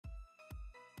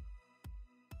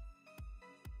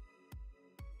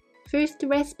First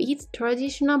recipe is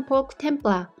traditional pork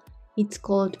tempura. It's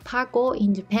called pago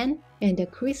in Japan, and the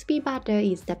crispy butter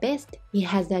is the best. It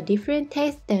has a different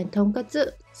taste than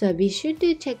tonkatsu, so be sure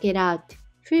to check it out.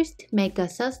 First, make a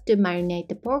sauce to marinate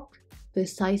the pork with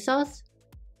soy sauce,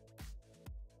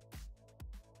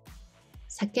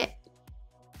 sake,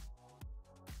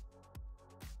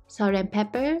 salt and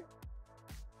pepper,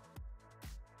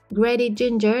 grated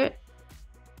ginger,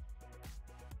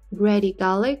 grated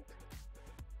garlic,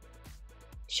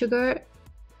 sugar,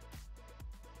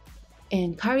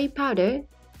 and curry powder.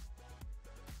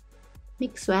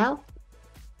 Mix well.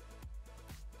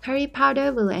 Curry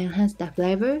powder will enhance the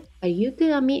flavor, but you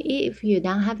can omit it if you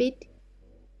don't have it.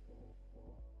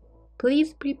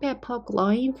 Please prepare pork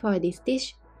loin for this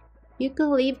dish. You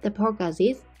can leave the pork as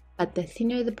is, but the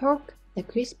thinner the pork, the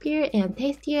crispier and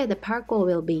tastier the pago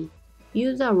will be.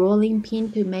 Use a rolling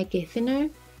pin to make it thinner.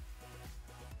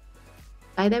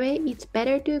 By the way, it's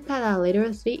better to cut a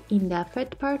little slit in the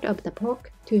fat part of the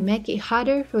pork to make it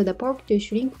harder for the pork to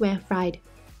shrink when fried.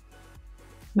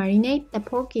 Marinate the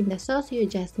pork in the sauce you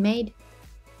just made.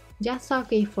 Just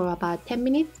soak it for about 10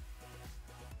 minutes.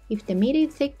 If the meat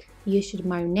is thick, you should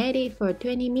marinate it for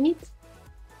 20 minutes.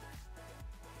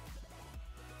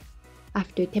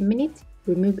 After 10 minutes,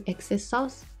 remove excess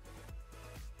sauce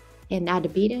and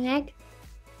add beaten egg.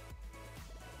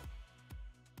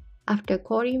 After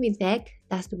coating with egg,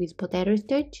 dust with potato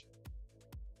starch.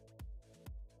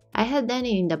 I had done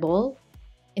it in the bowl,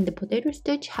 and the potato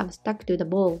starch have stuck to the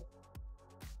bowl.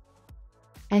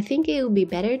 I think it would be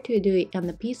better to do it on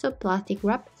a piece of plastic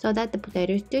wrap so that the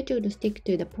potato starch would stick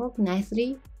to the pork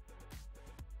nicely.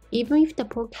 Even if the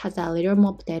pork has a little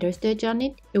more potato starch on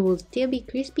it, it will still be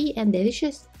crispy and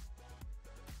delicious.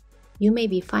 You may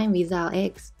be fine without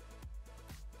eggs.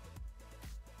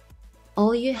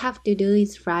 All you have to do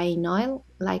is fry in oil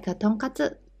like a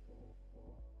tonkatsu.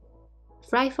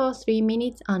 Fry for 3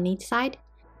 minutes on each side.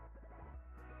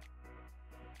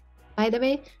 By the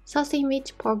way, sauce in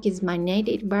which pork is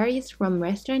marinated varies from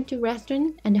restaurant to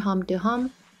restaurant and home to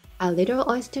home. A little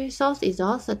oyster sauce is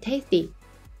also tasty.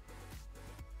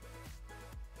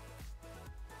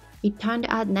 It turned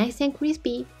out nice and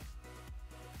crispy.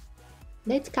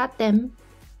 Let's cut them.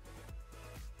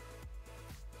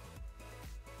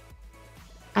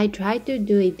 I try to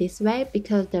do it this way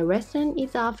because the restaurant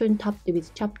is often topped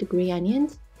with chopped green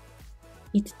onions.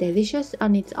 It's delicious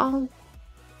on its own,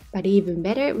 but even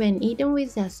better when eaten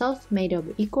with a sauce made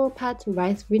of equal parts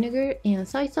rice vinegar and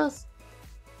soy sauce.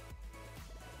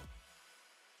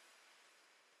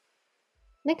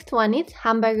 Next one is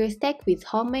hamburger steak with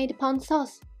homemade Ponzu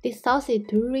sauce. This sauce is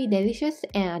truly delicious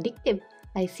and addictive.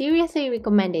 I seriously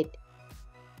recommend it.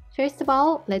 First of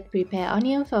all, let's prepare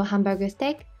onion for hamburger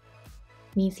steak.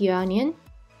 Mince your onion.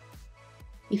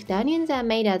 If the onions are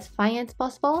made as fine as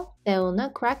possible, they will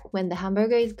not crack when the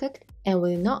hamburger is cooked and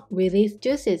will not release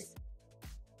juices.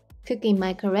 Cook in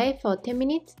microwave for 10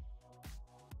 minutes.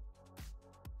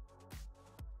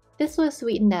 This will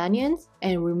sweeten the onions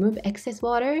and remove excess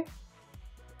water.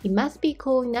 It must be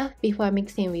cool enough before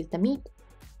mixing with the meat.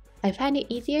 I find it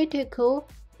easier to cool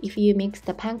if you mix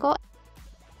the panko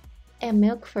and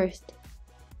milk first.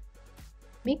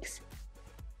 Mix.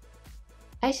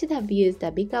 I should have used a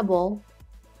bigger bowl.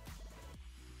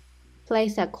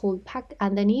 Place a cold pack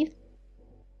underneath.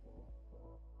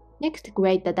 Next,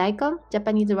 grate the daikon,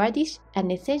 Japanese radish,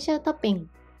 an essential topping.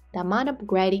 The amount of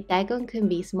grated daikon can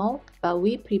be small, but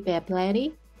we prepare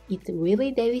plenty. It's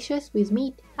really delicious with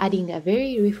meat, adding a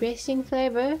very refreshing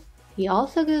flavor. It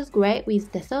also goes great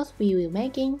with the sauce we will be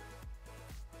making.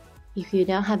 If you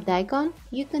don't have daikon,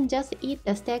 you can just eat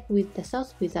the steak with the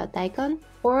sauce without daikon,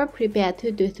 or prepare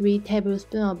 2 to 3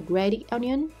 tablespoons of grated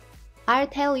onion. I'll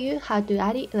tell you how to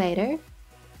add it later.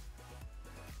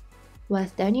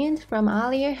 Once the onions from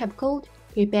earlier have cooled,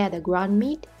 prepare the ground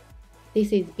meat.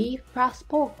 This is beef plus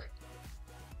pork.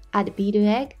 Add beaten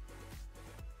egg.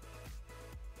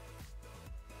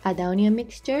 Add the onion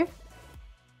mixture.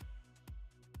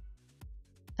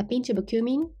 A pinch of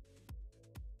cumin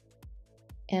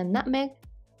and nutmeg.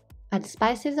 Add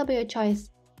spices of your choice.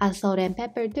 Add salt and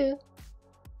pepper too.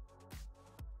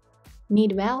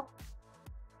 Knead well.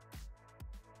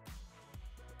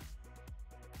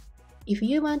 If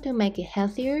you want to make it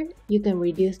healthier, you can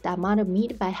reduce the amount of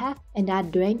meat by half and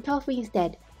add drained tofu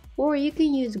instead. Or you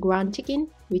can use ground chicken,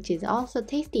 which is also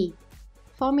tasty.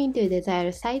 Form into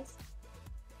desired size.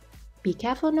 Be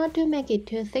careful not to make it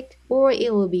too thick or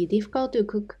it will be difficult to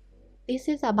cook. This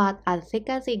is about as thick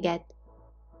as it gets.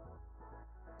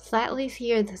 Slightly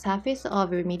sear the surface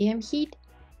over medium heat.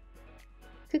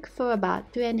 Cook for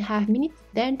about 2.5 minutes,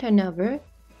 then turn over.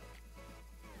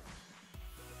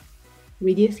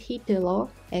 Reduce heat to low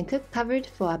and cook covered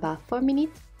for about 4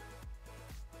 minutes.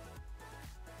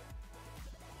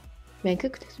 When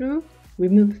cooked through,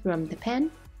 remove from the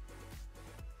pan.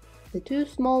 The 2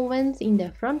 small ones in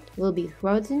the front will be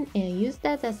frozen and used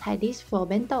as a side dish for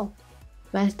bento.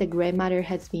 Once the gray matter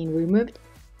has been removed,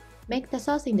 make the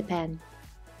sauce in the pan.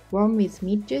 Warm with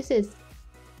meat juices.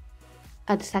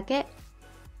 Add sake,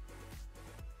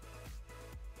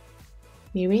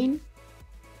 mirin,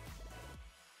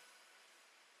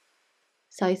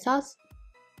 soy sauce,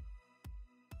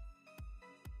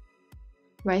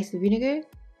 rice vinegar,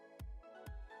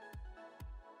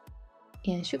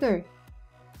 and sugar.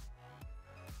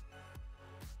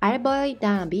 I'll boil it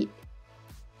down a bit.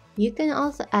 You can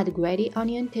also add grated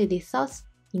onion to this sauce.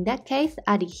 In that case,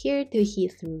 add it here to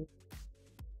heat through.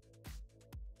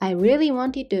 I really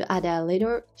wanted to add a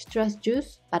little citrus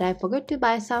juice, but I forgot to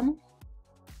buy some.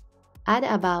 Add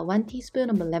about 1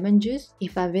 teaspoon of lemon juice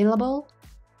if available.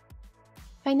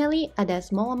 Finally, add a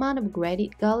small amount of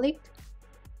grated garlic.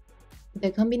 The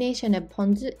combination of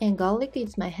ponzu and garlic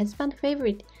is my husband's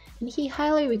favorite, and he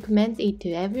highly recommends it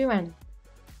to everyone.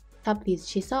 Top with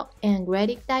shiso and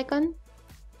grated daikon,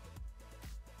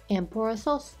 and pour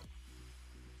sauce.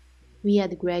 We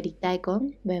add grated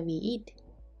daikon when we eat.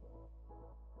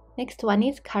 Next one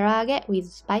is karaage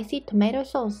with spicy tomato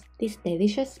sauce. This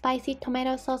delicious spicy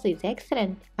tomato sauce is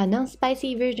excellent. A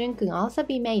non-spicy version can also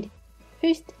be made.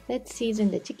 First, let's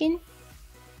season the chicken.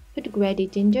 Put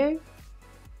grated ginger,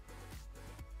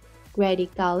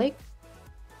 grated garlic,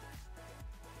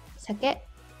 sake,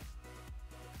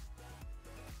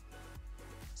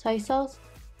 soy sauce,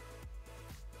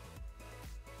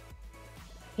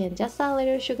 and just a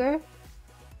little sugar.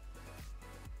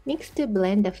 Mix to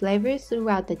blend the flavors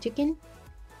throughout the chicken.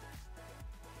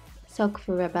 Soak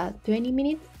for about 20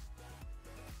 minutes.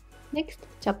 Next,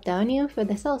 chop the onion for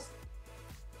the sauce.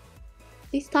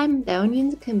 This time, the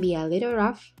onions can be a little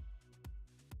rough.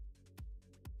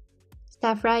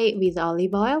 Stir fry it with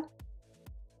olive oil.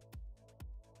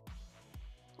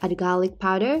 Add garlic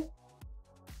powder.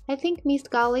 I think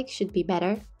minced garlic should be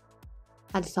better.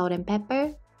 Add salt and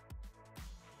pepper.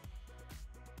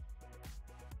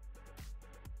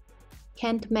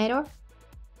 Canned tomato.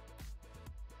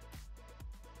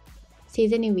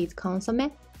 Season it with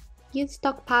consomme. Use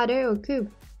stock powder or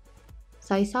cube.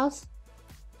 Soy sauce.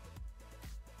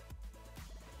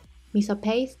 Miso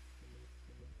paste.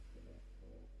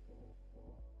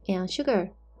 And sugar.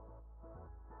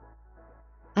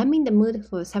 I'm in the mood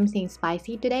for something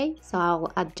spicy today, so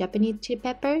I'll add Japanese chili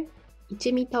pepper,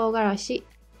 ichimi tougarashi.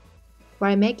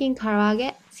 While making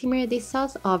karaage, simmer this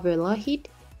sauce over low heat.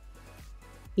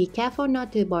 Be careful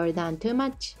not to boil down too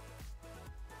much.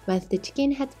 Once the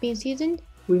chicken has been seasoned,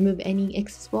 remove any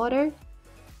excess water.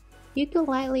 You can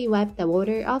lightly wipe the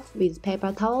water off with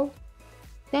paper towel.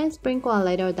 Then sprinkle a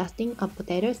little dusting of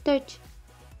potato starch.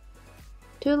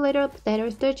 Too little potato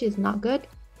starch is not good,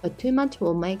 but too much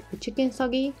will make the chicken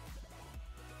soggy.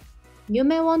 You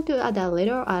may want to add a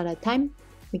little at a time,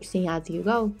 mixing as you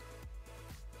go.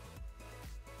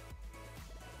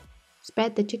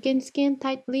 Spread the chicken skin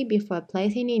tightly before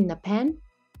placing it in the pan.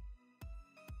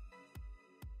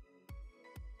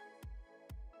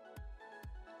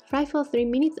 Fry for 3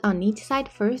 minutes on each side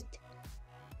first.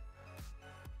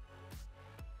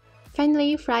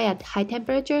 Finally, fry at high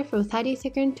temperature for 30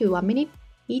 seconds to 1 minute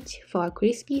each for a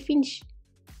crispy finish.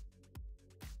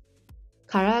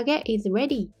 Karaage is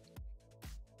ready.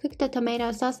 Cook the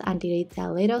tomato sauce until it's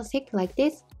a little thick like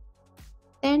this.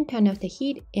 Then turn off the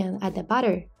heat and add the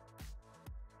butter.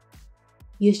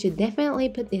 You should definitely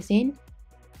put this in.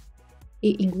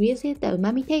 It increases the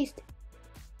umami taste.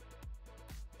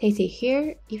 Taste it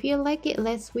here. If you like it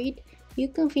less sweet, you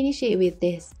can finish it with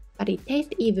this, but it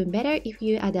tastes even better if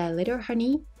you add a little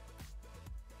honey.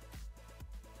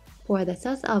 Pour the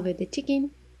sauce over the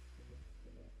chicken.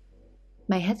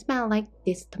 My husband liked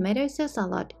this tomato sauce a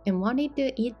lot and wanted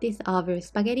to eat this over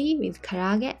spaghetti with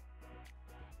karaage.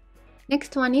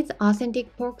 Next one is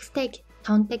authentic pork steak,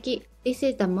 Tonteki. This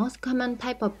is the most common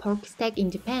type of pork steak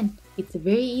in Japan. It's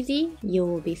very easy. You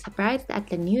will be surprised at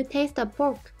the new taste of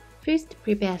pork. First,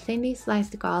 prepare thinly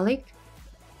sliced garlic.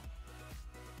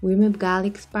 Remove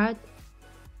garlic sprout.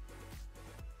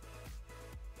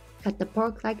 Cut the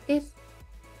pork like this.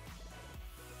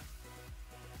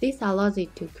 This allows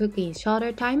it to cook in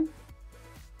shorter time.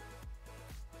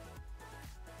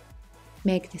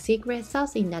 Make the secret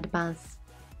sauce in advance.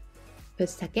 Put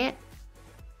sake,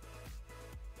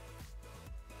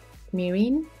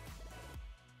 mirin,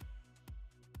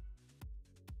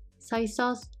 soy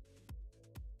sauce,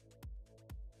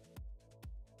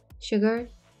 sugar,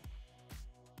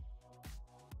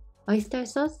 oyster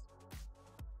sauce,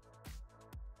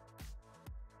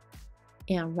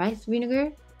 and rice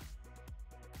vinegar.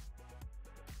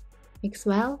 Mix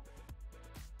well.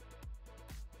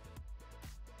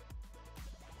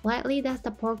 Lightly dust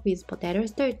the pork with potato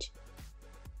starch.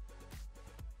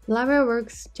 Flour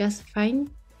works just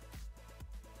fine.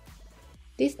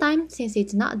 This time, since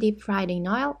it's not deep fried in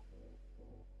oil,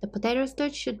 the potato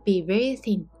starch should be very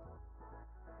thin.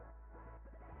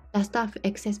 Dust off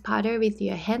excess powder with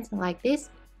your hands like this.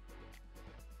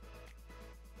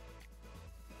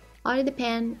 Oil the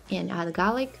pan and add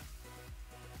garlic.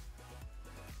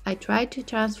 I try to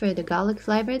transfer the garlic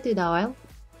flavor to the oil,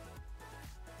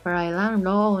 or I run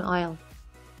raw on oil.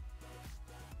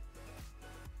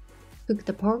 Cook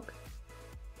the pork.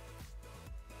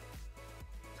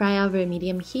 Fry over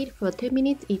medium heat for 2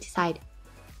 minutes each side,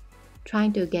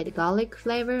 trying to get garlic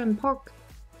flavor on pork.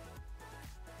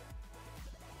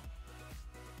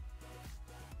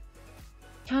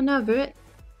 Turn over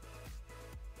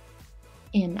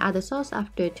and add the sauce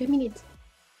after 2 minutes.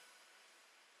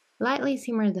 Lightly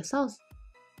simmer the sauce.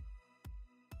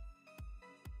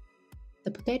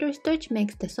 The potato starch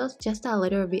makes the sauce just a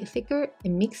little bit thicker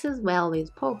and mixes well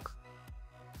with pork.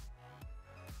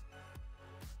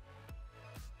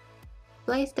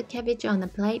 Place the cabbage on the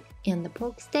plate and the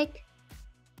pork steak.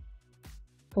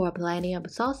 Pour plenty of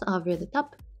sauce over the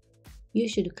top. You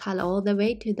should cut all the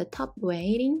way to the top when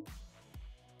eating.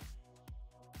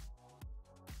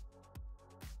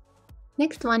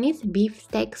 Next one is beef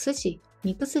steak sushi,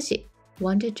 Niku-Sushi.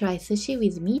 Want to try sushi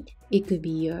with meat? It could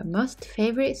be your most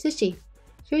favorite sushi.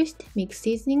 First, mix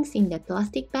seasonings in the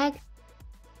plastic bag.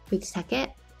 Put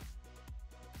sake,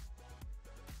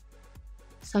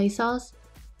 soy sauce,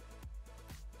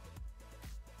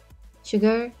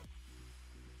 sugar,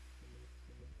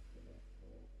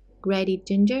 grated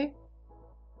ginger,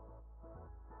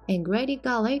 and grated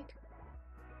garlic.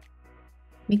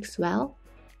 Mix well.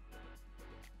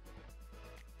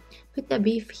 Put the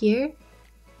beef here.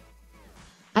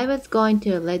 I was going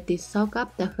to let this soak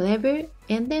up the flavor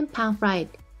and then pan fry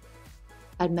it.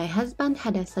 But my husband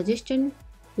had a suggestion.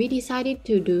 We decided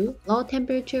to do low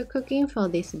temperature cooking for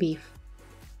this beef.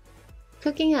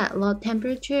 Cooking at low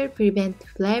temperature prevents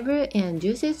flavor and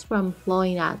juices from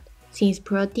flowing out. Since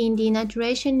protein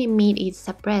denaturation in meat is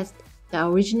suppressed, the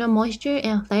original moisture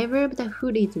and flavor of the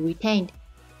food is retained.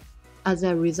 As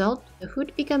a result, the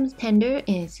food becomes tender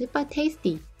and super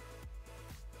tasty.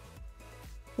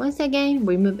 Once again,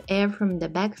 remove air from the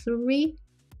bag thoroughly.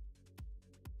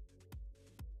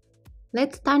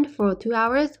 Let stand for 2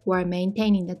 hours while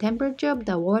maintaining the temperature of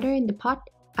the water in the pot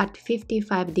at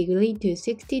 55 degrees to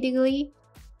 60 degrees.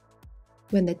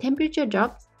 When the temperature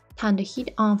drops, turn the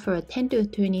heat on for 10 to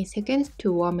 20 seconds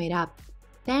to warm it up.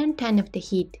 Then turn off the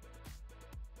heat.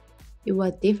 It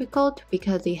was difficult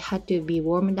because it had to be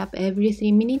warmed up every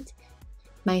 3 minutes.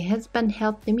 My husband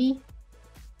helped me.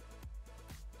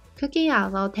 Cooking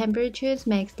at low temperatures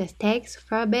makes the steaks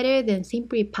far better than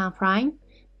simply pan frying,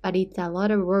 but it's a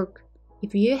lot of work.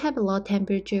 If you have low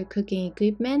temperature cooking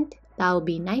equipment, that would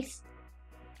be nice.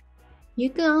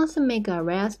 You can also make a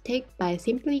rare steak by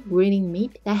simply grilling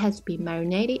meat that has been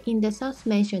marinated in the sauce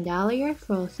mentioned earlier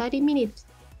for 30 minutes.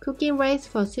 Cooking rice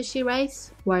for sushi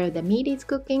rice while the meat is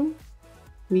cooking.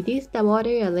 Reduce the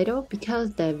water a little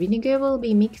because the vinegar will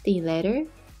be mixed in later.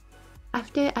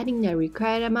 After adding the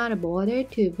required amount of water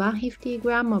to 150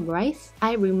 grams of rice,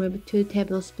 I remove 2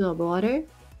 tablespoons of water.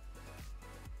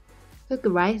 Cook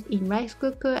rice in rice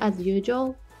cooker as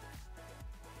usual.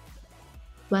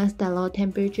 Once the low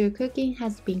temperature cooking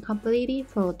has been completed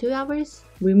for 2 hours,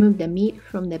 remove the meat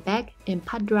from the bag and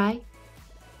pat dry.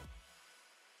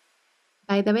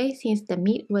 By the way, since the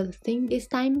meat was thin this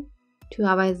time, 2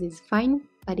 hours is fine,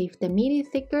 but if the meat is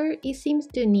thicker, it seems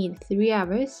to need 3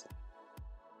 hours.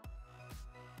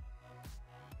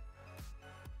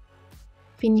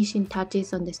 Finishing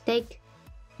touches on the steak.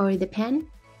 Oil the pan.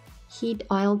 Heat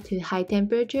oil to high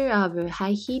temperature over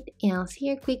high heat and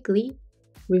sear quickly.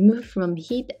 Remove from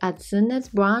heat as soon as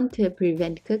brown to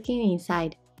prevent cooking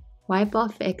inside. Wipe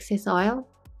off excess oil.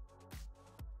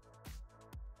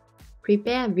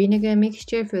 Prepare vinegar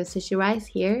mixture for sushi rice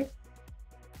here.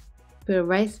 Put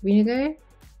rice vinegar,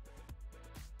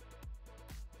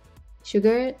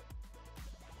 sugar,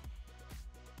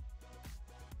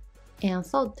 and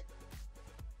salt.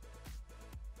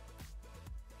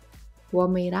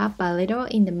 Warm it up a little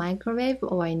in the microwave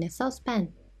or in a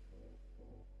saucepan.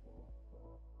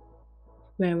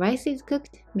 When rice is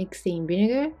cooked, mix in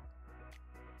vinegar.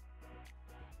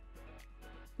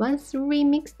 Once thoroughly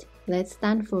mixed, let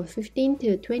stand for 15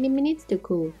 to 20 minutes to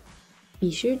cool. Be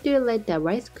sure to let the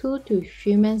rice cool to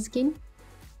human skin,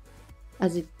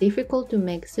 as it's difficult to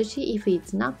make sushi if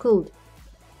it's not cooled.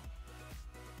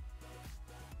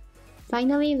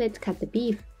 Finally, let's cut the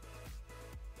beef.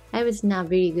 I was not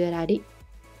very good at it,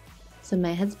 so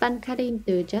my husband cut it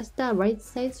into just the right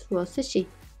size for sushi.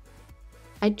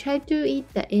 I tried to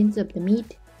eat the ends of the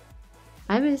meat.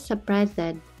 I was surprised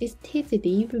that this tasted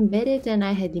even better than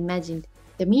I had imagined.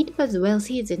 The meat was well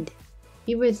seasoned.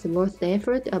 It was worth the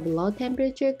effort of low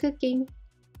temperature cooking.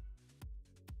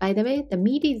 By the way, the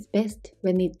meat is best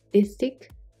when it's this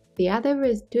thick. The other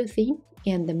was too thin,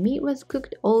 and the meat was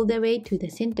cooked all the way to the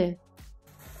center.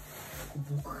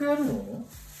 僕がやるの？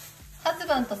ハズ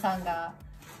バンドさんが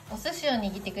お寿司を握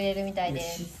ってくれるみたいで。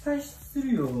失敗す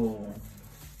るよ。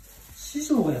師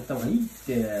匠がやった方がいいっ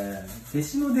て。弟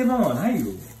子の出番はないよ。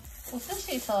お寿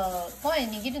司さ、前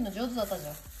握るの上手だったじ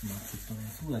ゃん。まあちょっとね、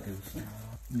そうだけどさ。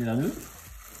で、やる？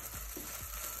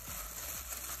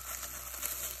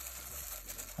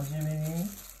はじめに、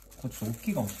これちょっと大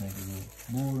きいかもしれないけ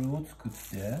ど、ボウルを作っ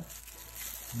て、で、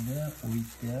置い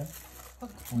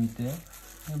て、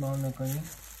で、真ん中に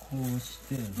こうし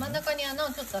て、真ん中に穴を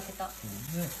ちょっと開けた。で、こ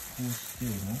うして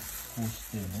こう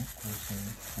してこ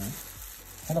う。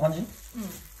こんな感じ？うん。い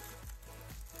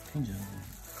いんじゃ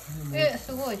ない？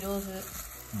すごい上手。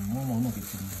まあまあうまくいっ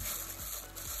てるね。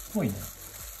すごいね。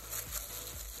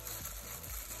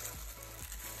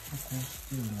こうし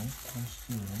てる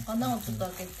の？穴をちょっと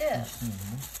開けて、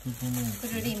く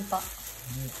るりんぱ。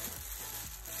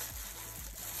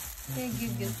で、ギ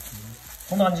ュギュッ。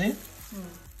こんな感じ？うん。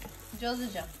上手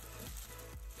じゃん。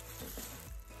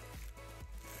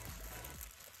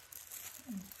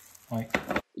はい。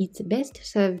It's best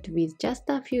served with just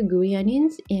a few green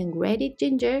onions and grated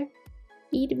ginger.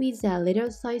 Eat with a little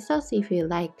soy sauce if you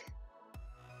like.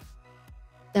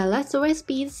 The last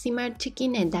recipe is simmered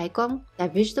chicken and daikon. The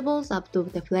vegetables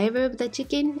absorb the flavor of the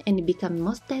chicken and become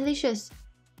most delicious.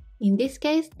 In this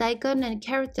case, daikon and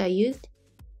carrots are used.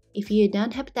 If you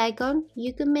don't have daikon,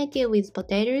 you can make it with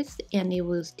potatoes and it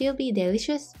will still be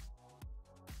delicious.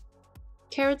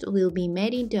 Carrots will be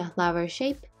made into a flower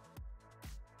shape.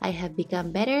 I have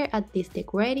become better at this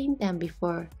decorating than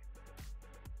before.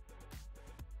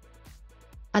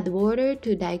 Add water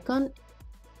to daikon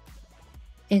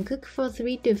and cook for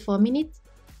 3 to 4 minutes.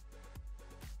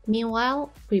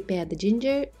 Meanwhile, prepare the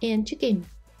ginger and chicken.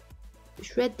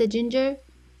 Shred the ginger.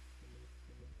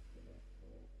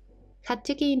 Cut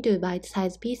chicken into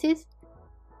bite-sized pieces.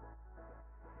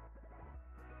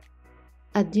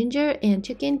 Add ginger and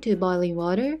chicken to boiling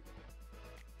water.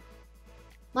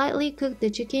 Lightly cook the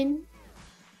chicken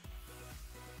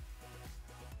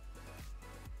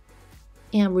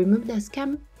and remove the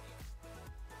scum.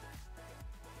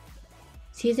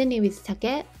 Season it with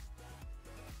sake,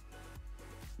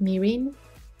 mirin,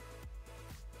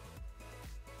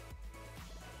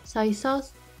 soy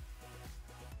sauce,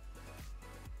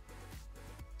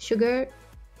 sugar,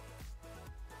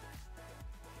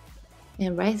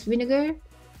 and rice vinegar.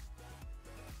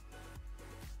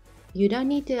 You don't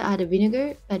need to add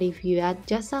vinegar, but if you add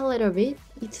just a little bit,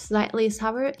 it's slightly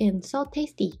sour and so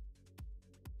tasty.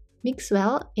 Mix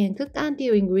well and cook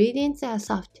until ingredients are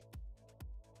soft.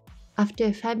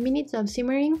 After 5 minutes of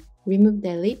simmering, remove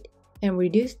the lid and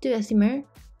reduce to a simmer.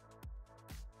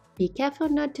 Be careful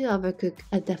not to overcook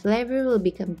as the flavor will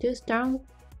become too strong.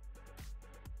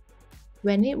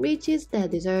 When it reaches the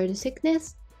desired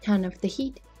thickness, turn off the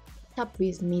heat, top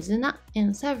with mizuna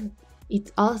and serve.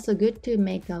 It's also good to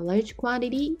make a large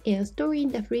quantity and store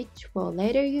in the fridge for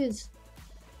later use.